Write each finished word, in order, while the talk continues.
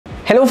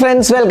Hello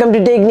friends, welcome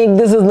to Technique.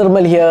 This is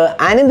Nirmal here,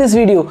 and in this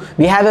video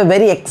we have a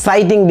very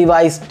exciting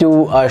device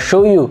to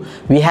show you.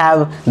 We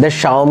have the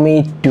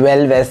Xiaomi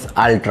 12S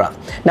Ultra.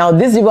 Now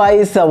this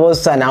device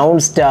was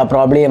announced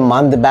probably a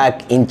month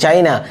back in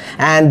China,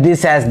 and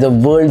this has the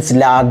world's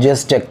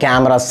largest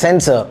camera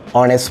sensor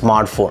on a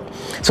smartphone.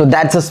 So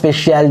that's a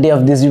specialty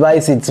of this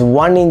device. It's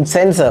 1-inch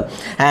sensor,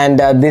 and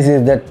this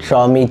is the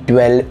Xiaomi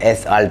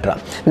 12S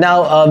Ultra.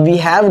 Now we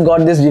have got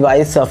this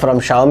device from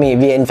Xiaomi.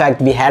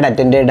 We had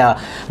attended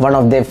one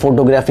of their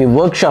photography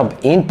workshop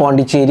in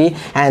Pondicherry,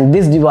 and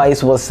this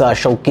device was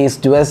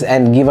showcased to us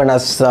and given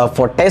us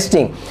for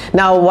testing.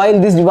 Now while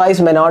this device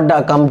may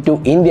not come to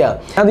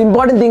India, now the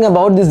important thing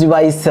about this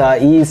device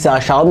is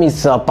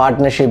Xiaomi's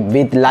partnership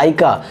with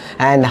Leica,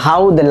 and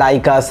how the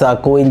Leica's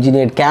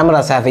co-engineered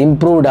cameras have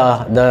improved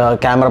the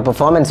camera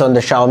performance on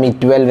the Xiaomi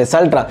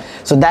 12S Ultra.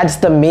 So that's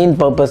the main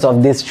purpose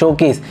of this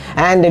showcase,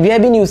 and we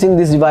have been using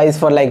this device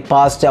for like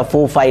past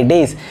 4-5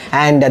 days,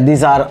 and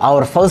these are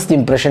our first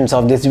impressions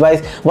of this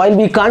device. While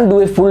we can't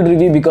do a full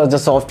review because the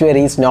software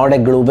is not a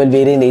global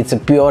variant, it's a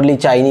purely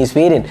Chinese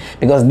variant,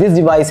 because this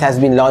device has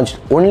been launched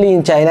only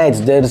in China.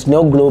 There is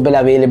no global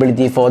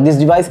availability for this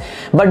device,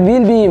 but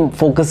we'll be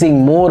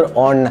focusing more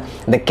on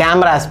the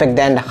camera aspect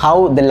and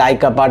how the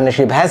Leica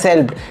partnership has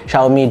helped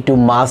Xiaomi to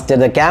master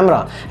the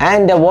camera,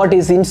 and what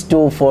is in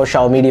store for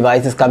Xiaomi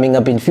devices coming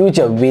up in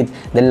future with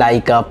the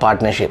Leica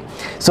partnership.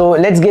 So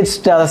let's get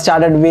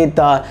started with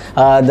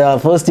the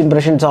first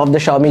impressions of the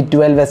Xiaomi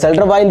 12S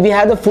Ultra. While we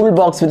have the full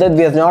box with it,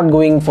 we are not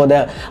going for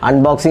the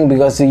unboxing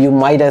because you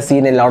might have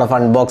seen a lot of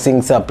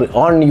unboxings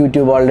on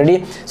YouTube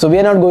already. So we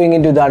are not going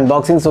into the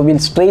unboxing. So we'll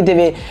straight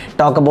away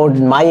talk about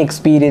my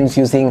experience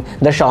using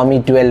the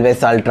Xiaomi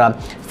 12S Ultra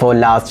for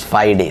last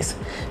 5 days.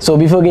 So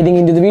before getting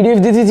into the video,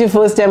 if this is your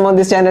first time on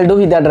this channel, do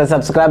hit that red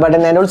subscribe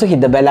button and also hit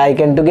the bell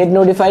icon to get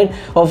notified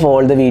of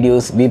all the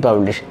videos we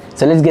publish.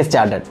 So let's get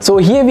started. So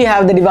here we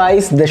have the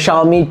device, the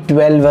Xiaomi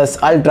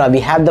 12S Ultra. We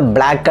have the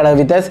black color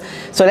with us.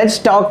 So let's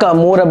talk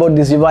more about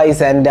this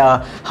device and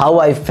how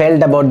I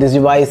felt about this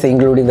device,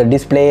 including the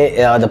display,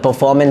 the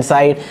performance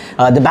side.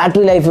 The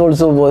battery life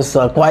also was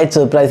quite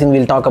surprising.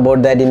 We'll talk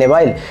about that in a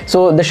while.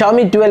 So the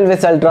Xiaomi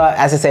 12S Ultra,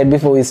 as I said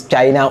before, is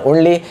China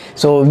only.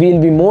 So we'll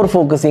be more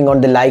focusing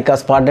on the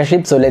Leica's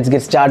partnership. So let's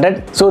get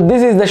started. So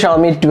this is the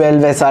Xiaomi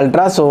 12S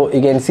Ultra. So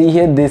you can see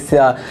here, this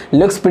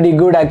looks pretty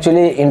good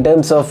actually in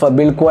terms of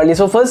build quality.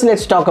 So first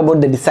let's talk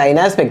about the design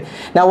aspect.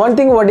 Now one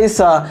thing what is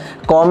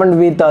common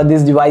with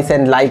this device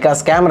and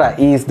Leica's camera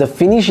is the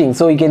finishing.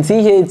 So you can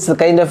see here it's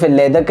kind of a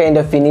leather kind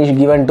of finish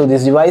given to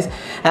this device,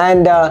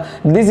 and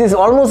this is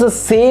almost the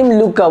same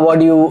look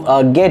what you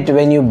get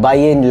when you buy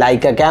in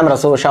Leica camera.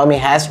 So Xiaomi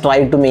has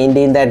tried to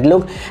maintain that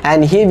look,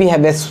 and here we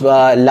have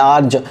a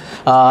large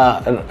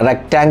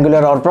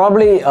rectangular or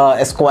probably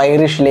a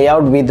squarish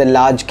layout with a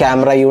large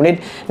camera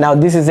unit. Now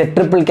this is a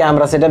triple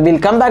camera setup. We'll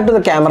come back to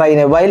the camera in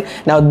a while.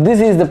 Now this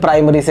is the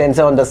primary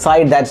sensor on the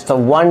side. That's the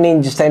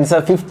 1-inch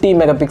sensor, 50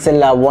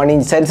 megapixel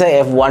 1-inch sensor,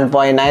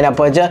 f1.9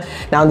 aperture.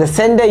 Now in the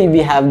center we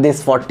have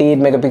this 48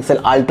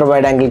 megapixel ultra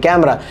wide angle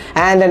camera,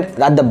 and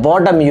then at the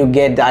bottom you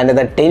get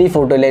another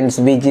telephoto lens,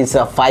 which is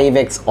a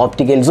 5x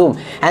optical zoom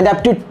and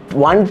up to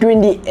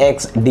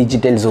 120x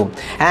digital zoom.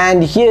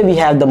 And here we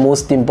have the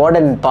most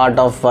important part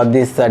of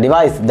this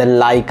device, the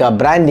Leica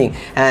branding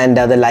and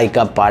the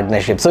Leica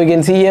partnership. So you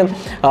can see here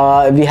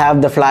we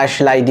have the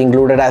flashlight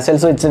included as well.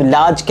 So it's a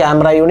large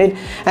camera unit,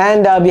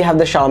 and we have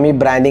the Xiaomi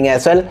branding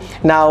as well.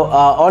 Now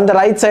on the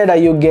right side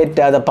you get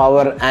the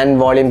power and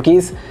volume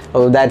keys.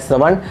 Oh, that's the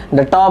one.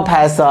 The top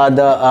has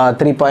the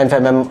 3.5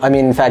 mm,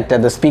 in fact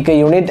the speaker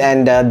unit,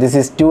 and this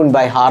is tuned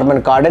by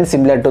Harman Kardon,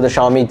 similar to the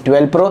Xiaomi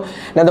 12 Pro.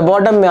 Now the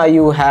bottom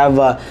you have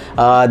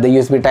the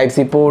USB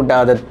Type-C port,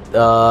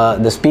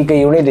 the speaker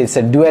unit. It's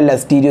a dual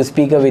stereo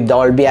speaker with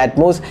Dolby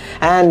Atmos,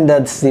 and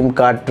the SIM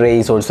card tray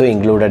is also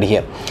included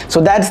here.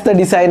 So that's the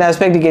design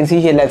aspect. You can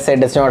see here left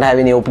side does not have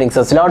any openings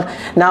or slot.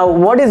 Now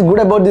what is good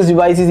about this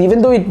device is,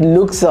 even though it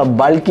looks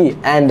bulky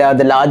and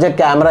the larger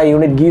camera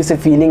unit gives a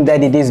feeling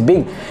that it is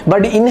big,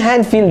 but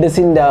in-hand feel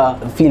doesn't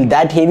feel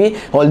that heavy.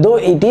 Although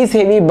it is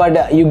heavy,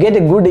 but you get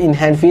a good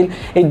in-hand feel.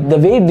 The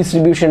weight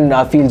distribution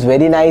feels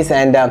very nice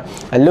and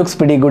looks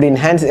pretty good in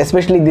hands.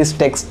 Especially this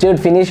textured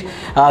finish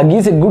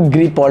gives a good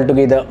grip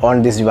altogether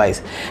on this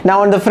device.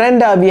 Now on the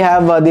front we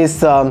have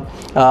this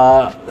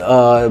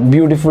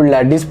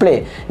beautiful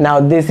display. Now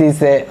this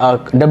is a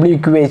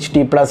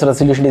WQHD plus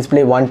resolution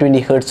display,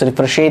 120Hz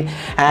refresh rate,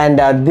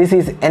 and this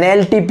is an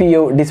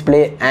LTPO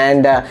display,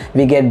 and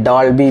we get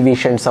Dolby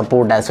Vision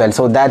support as well.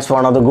 So that's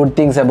one of the good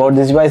things about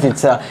this device.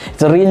 It's a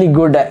really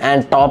good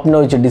and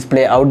top-notch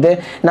display out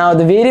there. Now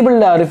the variable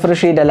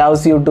refresh rate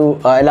allows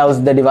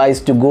the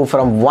device to go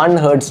from 1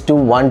 Hz to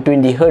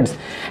 120 Hz,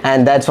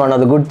 and that's one of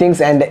the good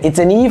things. And it's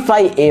an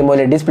E5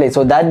 AMOLED display,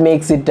 so that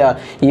makes it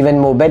even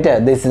more better.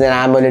 This is an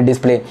AMOLED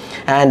display,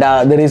 and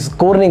there is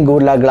Corning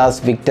Gorilla Glass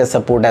Victor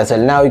support as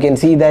well. Now you can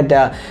see that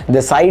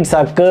the sides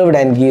are curved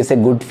and gives a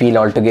good feel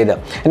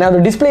altogether. Now the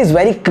display is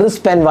very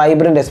crisp and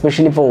vibrant,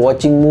 especially for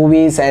watching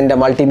movies and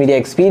multimedia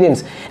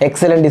experience.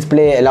 excellent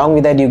display. Along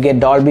with that, you get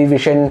Dolby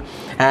Vision,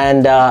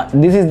 and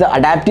this is the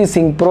Adaptive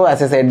Sync Pro,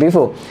 as I said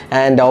before.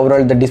 And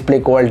overall, the display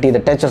quality, the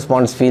touch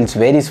response feels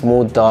very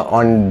smooth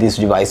on this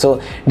device.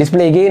 So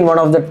display, again, one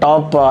of the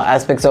top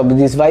aspects of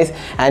this device,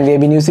 and we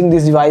have been using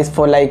this device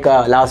for like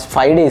last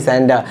 5 days,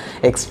 and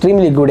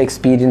extremely good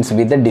experience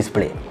with the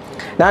display.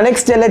 Now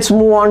next, let's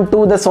move on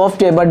to the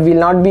software, but we'll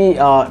not be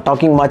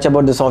talking much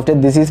about the software.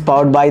 This is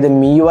powered by the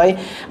MIUI,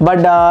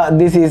 but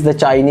this is the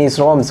Chinese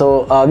ROM,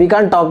 so we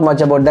can't talk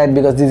much about that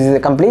because this is a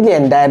completely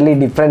entirely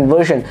different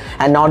version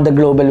and not the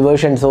global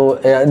version. So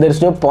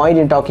there's no point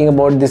in talking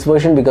about this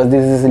version because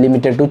this is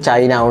limited to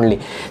China only.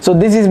 So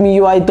this is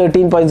MIUI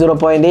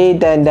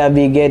 13.0.8, and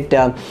we get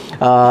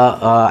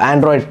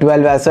Android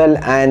 12 as well,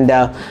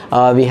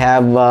 and we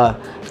have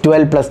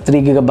 12 plus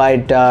 3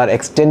 gigabyte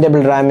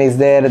extendable RAM is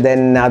there.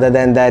 Then other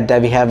than that,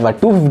 we have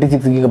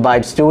 256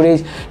 gigabyte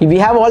storage. We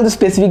have all the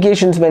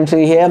specifications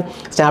mentioned here.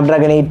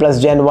 Snapdragon 8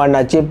 plus Gen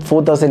 1 chip,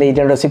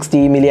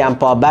 4860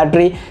 milliamp hour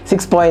battery,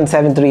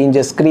 6.73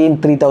 inches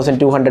screen,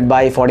 3200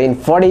 by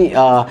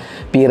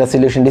 1440p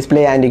resolution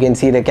display, and you can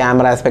see the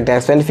camera aspect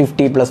as well,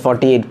 50 plus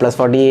 48 plus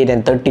 48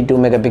 and 32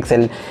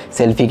 megapixel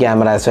selfie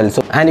camera as well.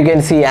 So, and you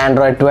can see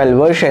Android 12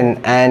 version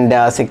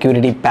and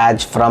security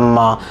patch from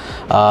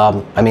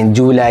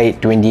July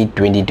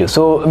 2022.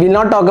 So we'll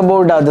not talk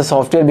about the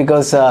software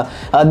because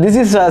this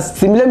is a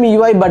similar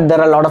MIUI, but there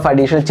are a lot of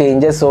additional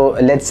changes. So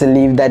let's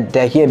leave that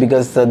here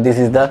because this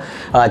is the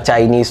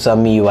Chinese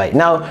MIUI.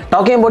 Now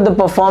talking about the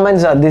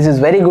performance, this is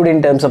very good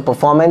in terms of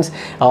performance,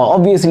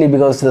 obviously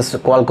because this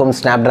Qualcomm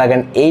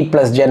Snapdragon 8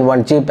 plus Gen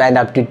 1 chip and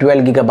up to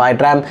 12 gigabyte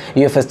RAM,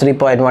 UFS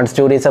 3.1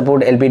 storage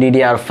support,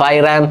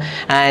 LPDDR5 RAM,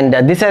 and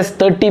this has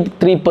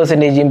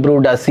 33%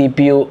 improved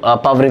CPU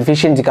power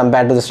efficiency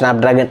compared to the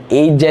Snapdragon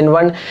 8 Gen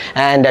 1,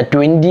 and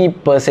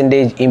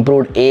 20%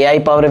 improved AI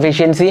power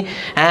efficiency,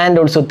 and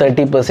also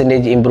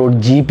 30%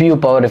 improved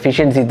GPU power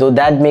efficiency. So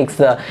that makes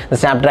the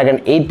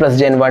Snapdragon 8 plus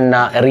Gen 1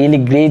 a really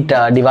great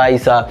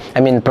device,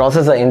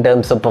 processor in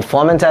terms of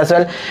performance as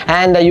well.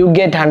 And you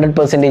get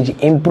 100%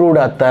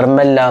 improved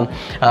thermal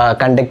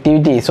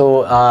conductivity,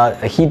 so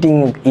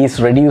heating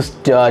is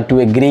reduced to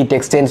a great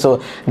extent.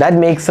 So that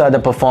makes the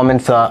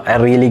performance a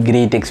really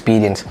great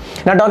experience.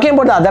 Now talking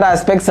about the other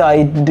aspects,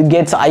 it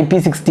gets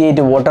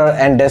IP68 water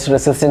and dust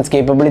resistance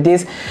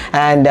capabilities,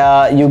 and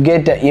you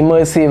get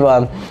immersive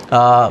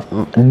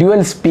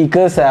dual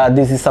speakers.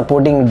 This is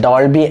supporting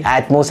Dolby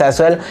Atmos as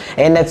well.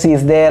 NFC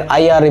is there,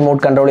 IR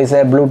remote control is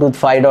there, Bluetooth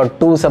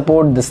 5.2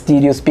 support. The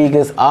stereo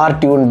speakers are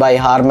tuned by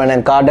Harman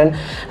and Kardon,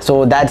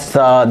 so that's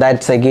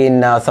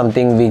again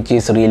something which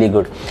is really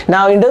good.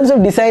 Now in terms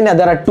of design,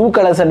 there are two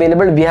colors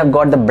available. We have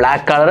got the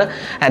black color,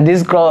 and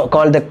this is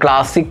called the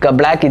classic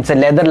black. It's a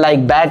leather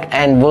like back,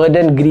 and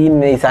verdant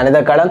green is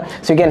another color.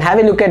 So you can have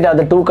a look at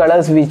the two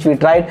colors which we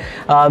tried.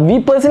 We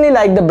personally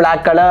like the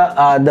black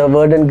color. The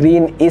verdant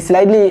green is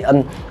slightly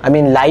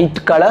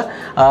light color.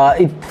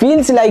 It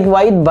feels like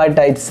white, but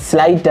it's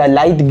slight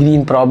light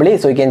green probably.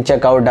 So you can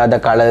check out the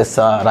colors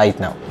right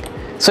now.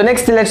 So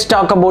next, let's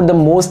talk about the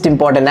most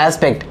important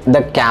aspect,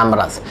 the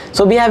cameras.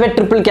 So we have a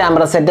triple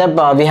camera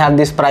setup. We have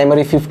this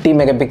primary 50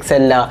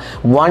 megapixel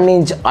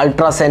 1-inch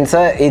ultra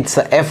sensor. It's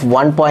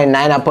f1.9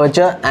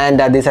 aperture, and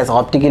this has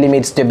optical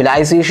image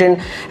stabilization.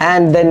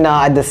 And then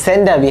at the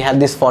center, we have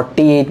this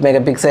 48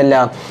 megapixel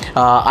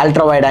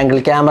ultra wide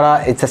angle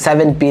camera. It's a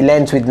 7p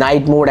lens with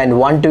night mode and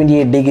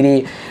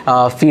 128-degree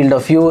field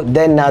of view.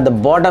 Then at the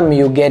bottom,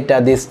 you get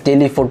this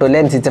telephoto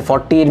lens. It's a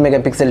 48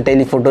 megapixel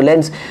telephoto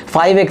lens,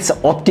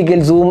 5x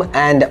optical zoom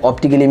and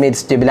optical image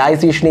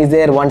stabilization is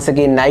there. Once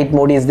again, night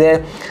mode is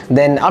there.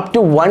 Then up to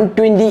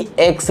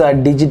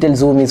 120x digital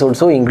zoom is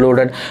also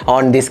included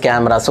on this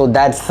camera. So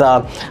that's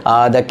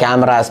the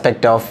camera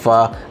aspect of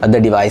the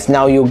device.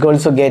 Now you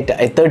also get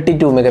a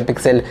 32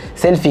 megapixel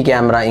selfie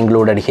camera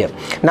included here.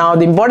 Now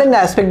the important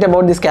aspect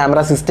about this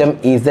camera system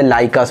is the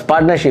Leica's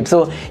partnership.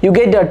 So you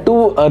get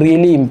two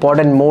really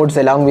important modes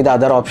along with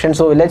other options.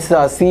 So let's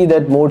see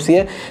that modes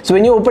here. So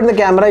when you open the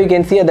camera, you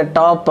can see at the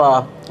top,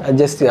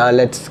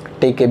 let's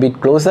take a bit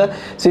closer.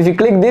 So if you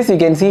click this, you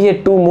can see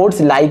here two modes,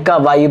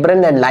 Leica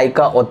Vibrant and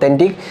Leica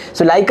Authentic.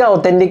 So Leica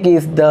Authentic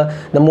is the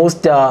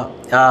most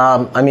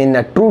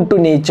true to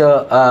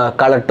nature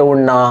color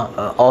tone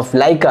of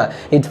Leica.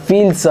 It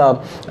feels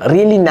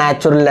really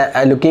natural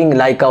looking,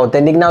 Leica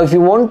Authentic. Now if you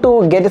want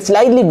to get a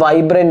slightly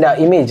vibrant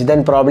image,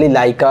 then probably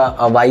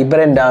Leica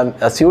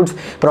Vibrant suits,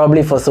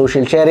 probably for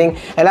social sharing.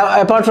 And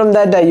apart from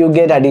that, you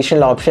get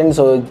additional options.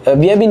 So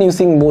we have been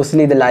using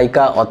mostly the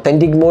Leica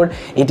Authentic mode.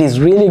 It is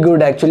really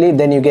good actually.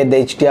 Then you get the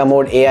HDR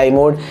mode, AI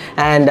mode,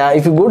 and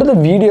if you go to the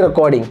video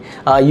recording,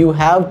 you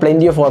have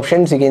plenty of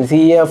options. You can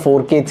see here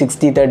 4K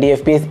 60 30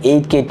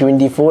 fps, 8K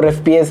 24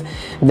 fps.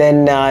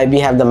 Then we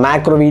have the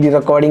macro video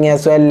recording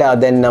as well.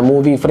 Then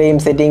movie frame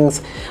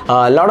settings,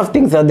 a lot of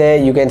things are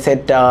there. You can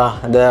set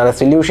the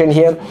resolution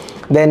here.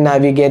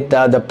 Then we get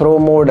the Pro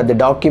mode, the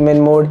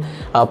document mode,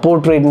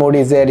 portrait mode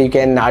is there. You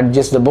can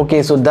adjust the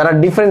bokeh. So there are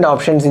different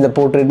options in the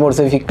portrait mode.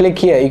 So if you click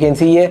here, you can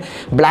see here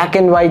black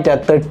and white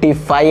at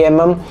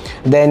 35mm,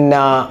 then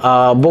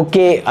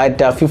bokeh at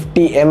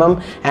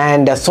 50mm,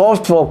 and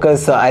soft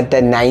focus at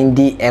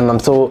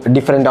 90mm. So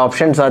different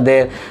options are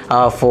there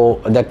for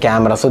the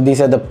camera. So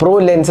these are the Pro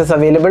lenses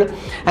available,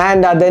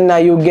 and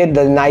then you get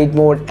the night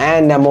mode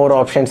and more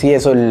options here.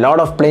 So a lot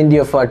of plenty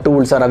of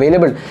tools are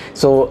available,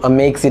 so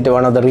makes it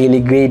one of the really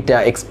great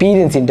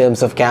experience in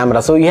terms of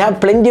camera. So you have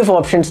plenty of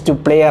options to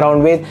play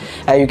around with.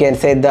 You can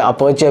set the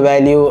aperture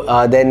value,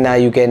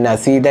 then you can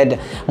see that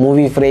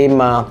movie frame,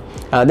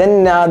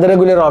 then the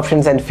regular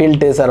options and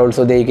filters are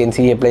also there. You can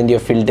see plenty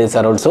of filters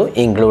are also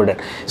included.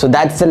 So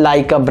that's the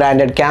Leica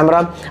branded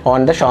camera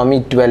on the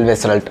Xiaomi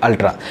 12S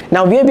Ultra.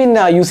 Now we have been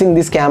using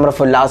this camera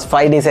for last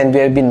 5 days, and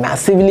we have been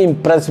massively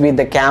impressed with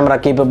the camera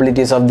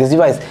capabilities of this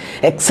device.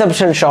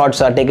 Exceptional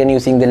shots are taken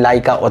using the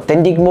Leica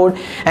authentic mode,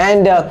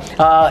 and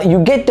you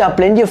get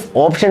plenty of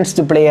options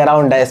to play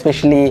around,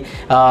 especially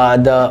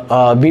the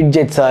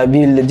widgets.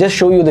 We'll just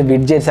show you the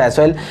widgets as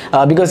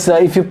well, because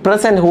if you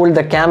press and hold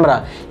the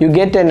camera, you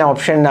get an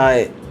option.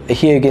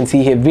 Here you can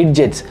see here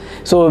widgets.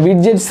 So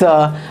widgets,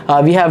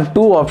 we have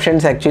two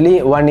options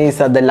actually. One is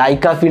the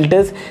Leica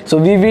filters, so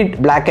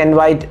vivid black and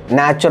white,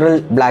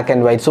 natural black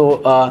and white. So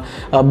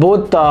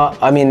both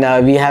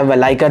we have a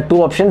Leica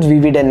two options,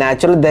 vivid and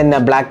natural,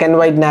 then black and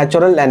white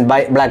natural, and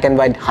black and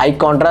white high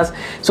contrast.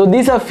 So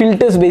these are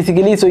filters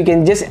basically, so you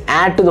can just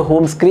add to the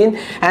home screen.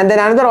 And then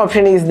another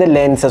option is the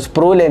lenses,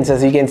 Pro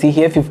lenses. You can see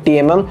here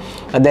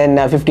 50mm, then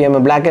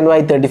 50mm black and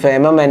white,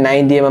 35mm and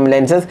 90mm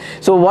lenses.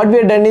 So what we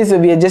have done is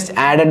we have just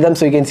added them.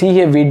 So you can see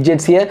here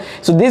widgets here.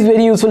 So this is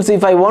very useful. So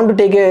if I want to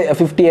take a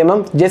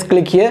 50mm, just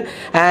click here,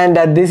 and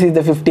this is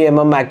the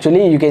 50mm.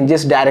 Actually you can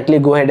just directly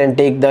go ahead and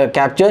take the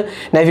capture.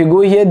 Now if you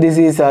go here, this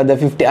is the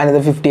another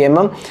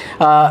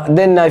 50mm.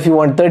 Then if you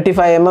want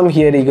 35mm,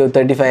 here you go,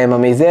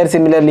 35mm is there.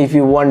 Similarly, if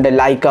you want the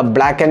Leica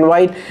black and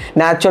white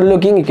natural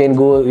looking, you can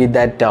go with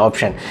that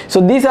option.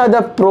 So these are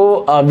the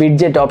Pro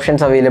widget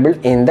options available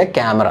in the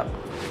camera.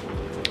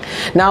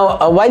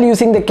 Now while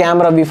using the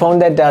camera, we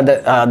found that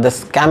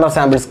the camera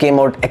samples came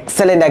out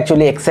excellent,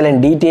 actually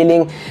excellent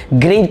detailing,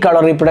 great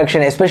color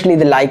reproduction, especially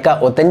the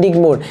Leica authentic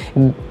mode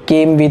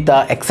came with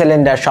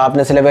excellent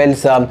sharpness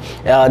levels.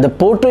 The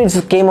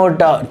portraits came out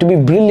to be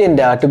brilliant,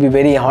 to be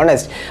very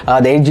honest.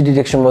 The edge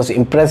detection was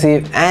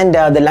impressive, and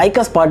the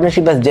Leica's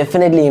partnership has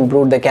definitely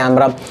improved the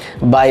camera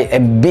by a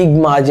big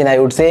margin, I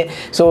would say.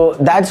 So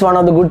that's one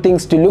of the good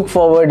things to look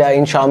forward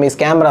in Xiaomi's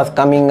cameras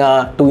coming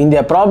to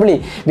India.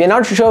 Probably we are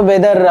not sure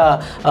whether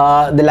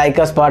the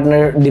Leica's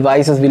partner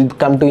devices will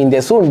come to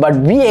India soon, but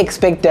we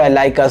expect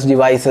Leica's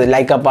devices,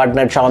 Leica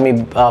partnered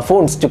Xiaomi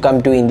phones to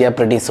come to India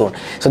pretty soon.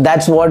 So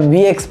that's what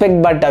we expect,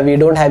 but we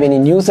don't have any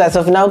news as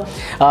of now.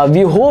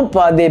 We hope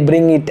they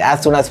bring it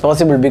as soon as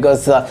possible,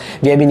 because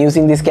we have been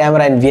using this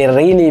camera and we are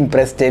really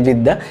impressed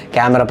with the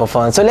camera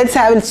performance. So let's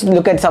have a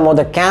look at some of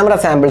the camera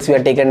samples we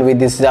have taken with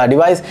this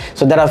device.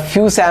 So there are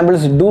few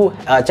samples. Do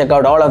check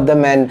out all of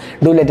them, and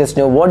do let us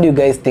know what you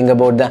guys think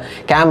about the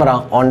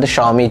camera on the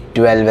Xiaomi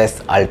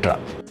 12S Ultra.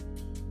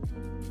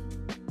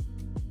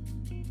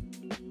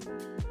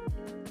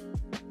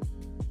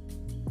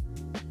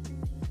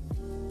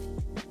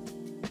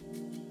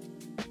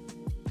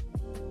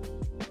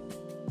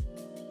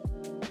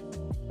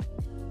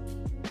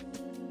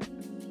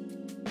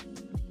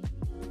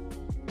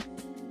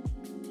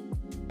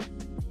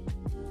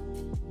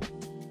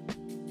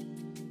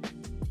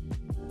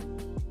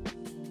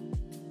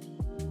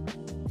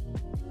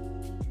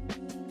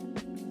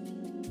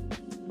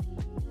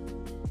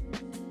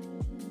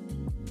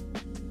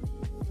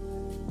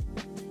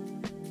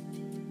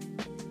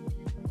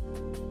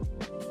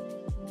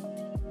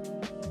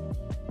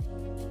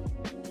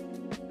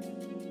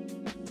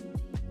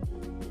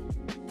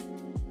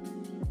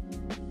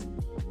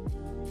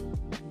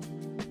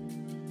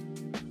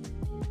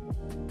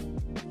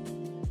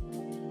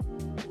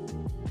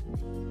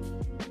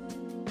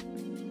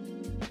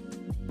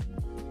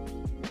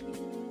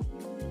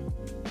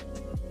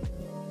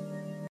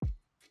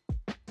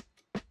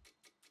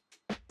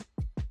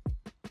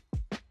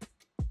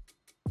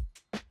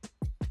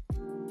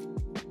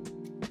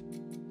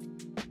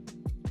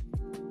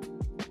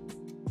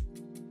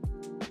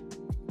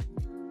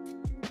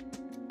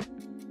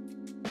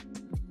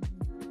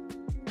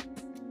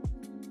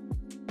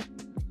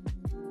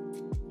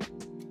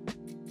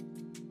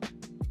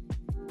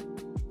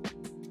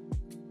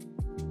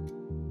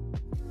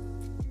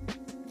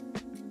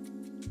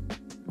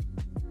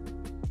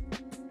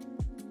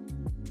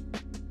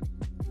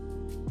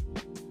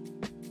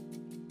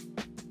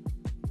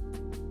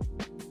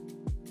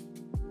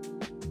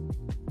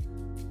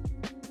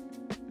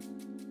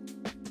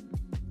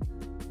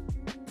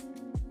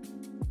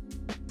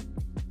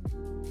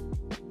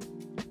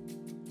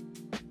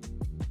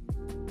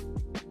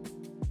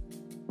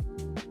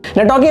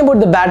 Now talking about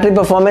the battery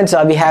performance,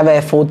 we have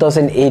a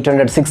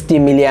 4860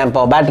 milliamp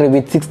hour battery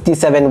with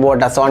 67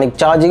 watt sonic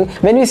charging.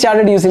 When we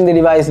started using the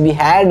device,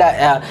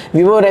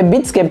 we were a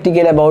bit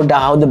skeptical about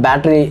how the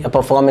battery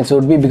performance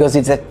would be, because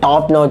it's a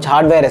top-notch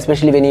hardware,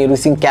 especially when you're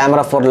using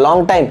camera for a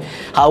long time.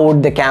 How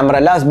would the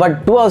camera last?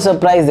 But to our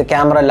surprise,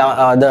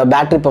 the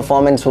battery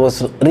performance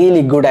was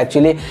really good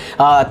actually.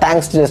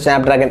 Thanks to the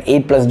Snapdragon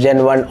 8 Plus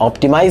Gen 1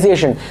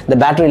 optimization, the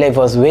battery life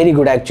was very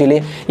good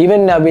actually.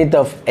 Even with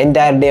the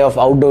entire day of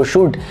outdoor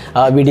shoot,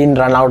 we didn't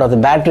run out of the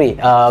battery.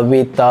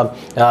 With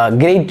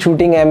great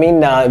shooting, I mean,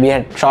 we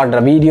had shot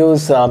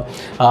videos,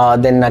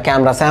 then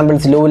camera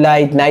samples, low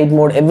light, night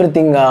mode,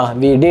 everything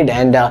we did,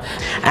 and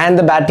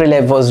the battery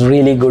life was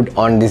really good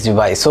on this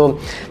device. So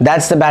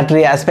that's the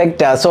battery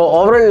aspect. So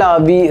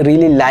overall, we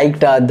really liked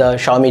the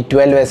Xiaomi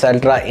 12S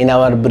Ultra in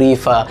our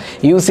brief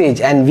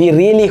usage, and we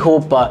really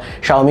hope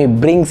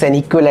Xiaomi brings an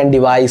equivalent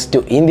device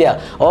to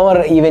India,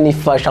 or even if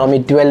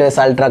Xiaomi 12S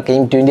Ultra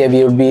came to India,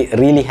 we would be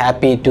really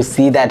happy to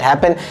see that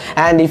happen.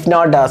 And if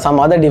not, some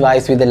other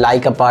device with the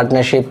Leica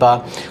partnership,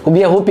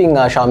 we are hoping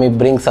Xiaomi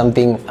brings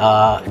something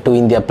to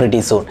India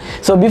pretty soon.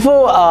 So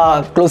before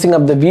closing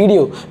up the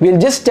video, we'll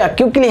just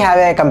quickly have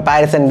a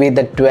comparison with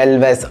the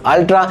 12S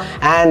Ultra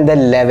and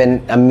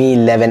the Mi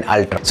 11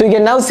 Ultra. So you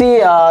can now see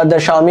the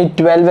Xiaomi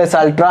 12S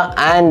Ultra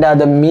and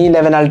the Mi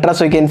 11 Ultra.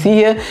 So you can see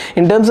here,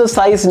 in terms of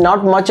size,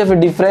 not much of a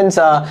difference.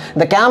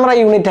 The camera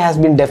unit has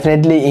been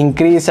definitely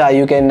increased.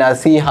 You can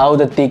see how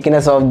the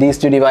thickness of these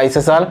two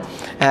devices are,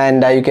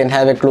 and you can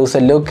have a closer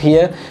look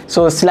here.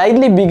 So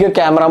slightly bigger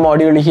camera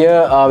module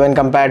here when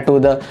compared to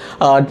the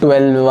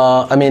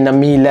the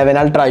Mi 11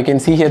 Ultra. You can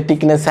see here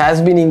thickness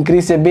has been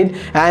increased a bit,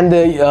 and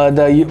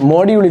the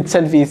module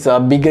itself is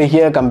bigger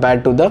here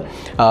compared to the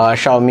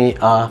Xiaomi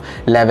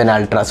 11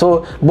 Ultra.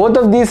 So both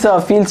of these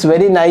feels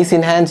very nice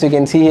in hand. So you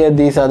can see here,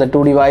 these are the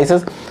two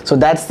devices. So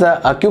that's the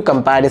quick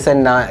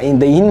comparison, in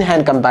the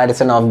in-hand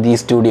comparison of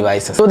these two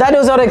devices. So that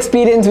was our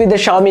experience with the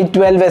Xiaomi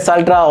 12S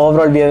Ultra.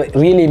 Overall, we are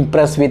really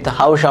impressed with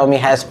how Xiaomi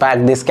has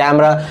packed this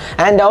camera,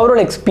 and the overall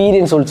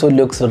experience also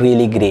looks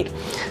really great.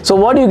 So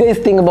what do you guys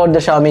think about the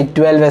Xiaomi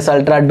 12S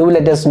Ultra? Do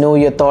let us know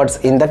your thoughts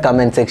in the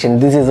comment section.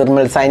 This is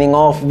Urmal signing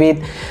off with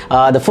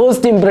the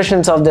first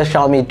impressions of the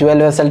Xiaomi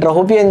 12S Ultra.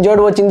 Hope you enjoyed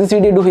watching this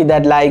video. Do hit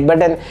that like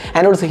button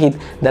and also hit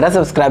the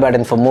subscribe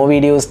button for more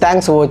videos.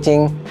 Thanks for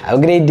watching. Have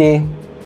a great day.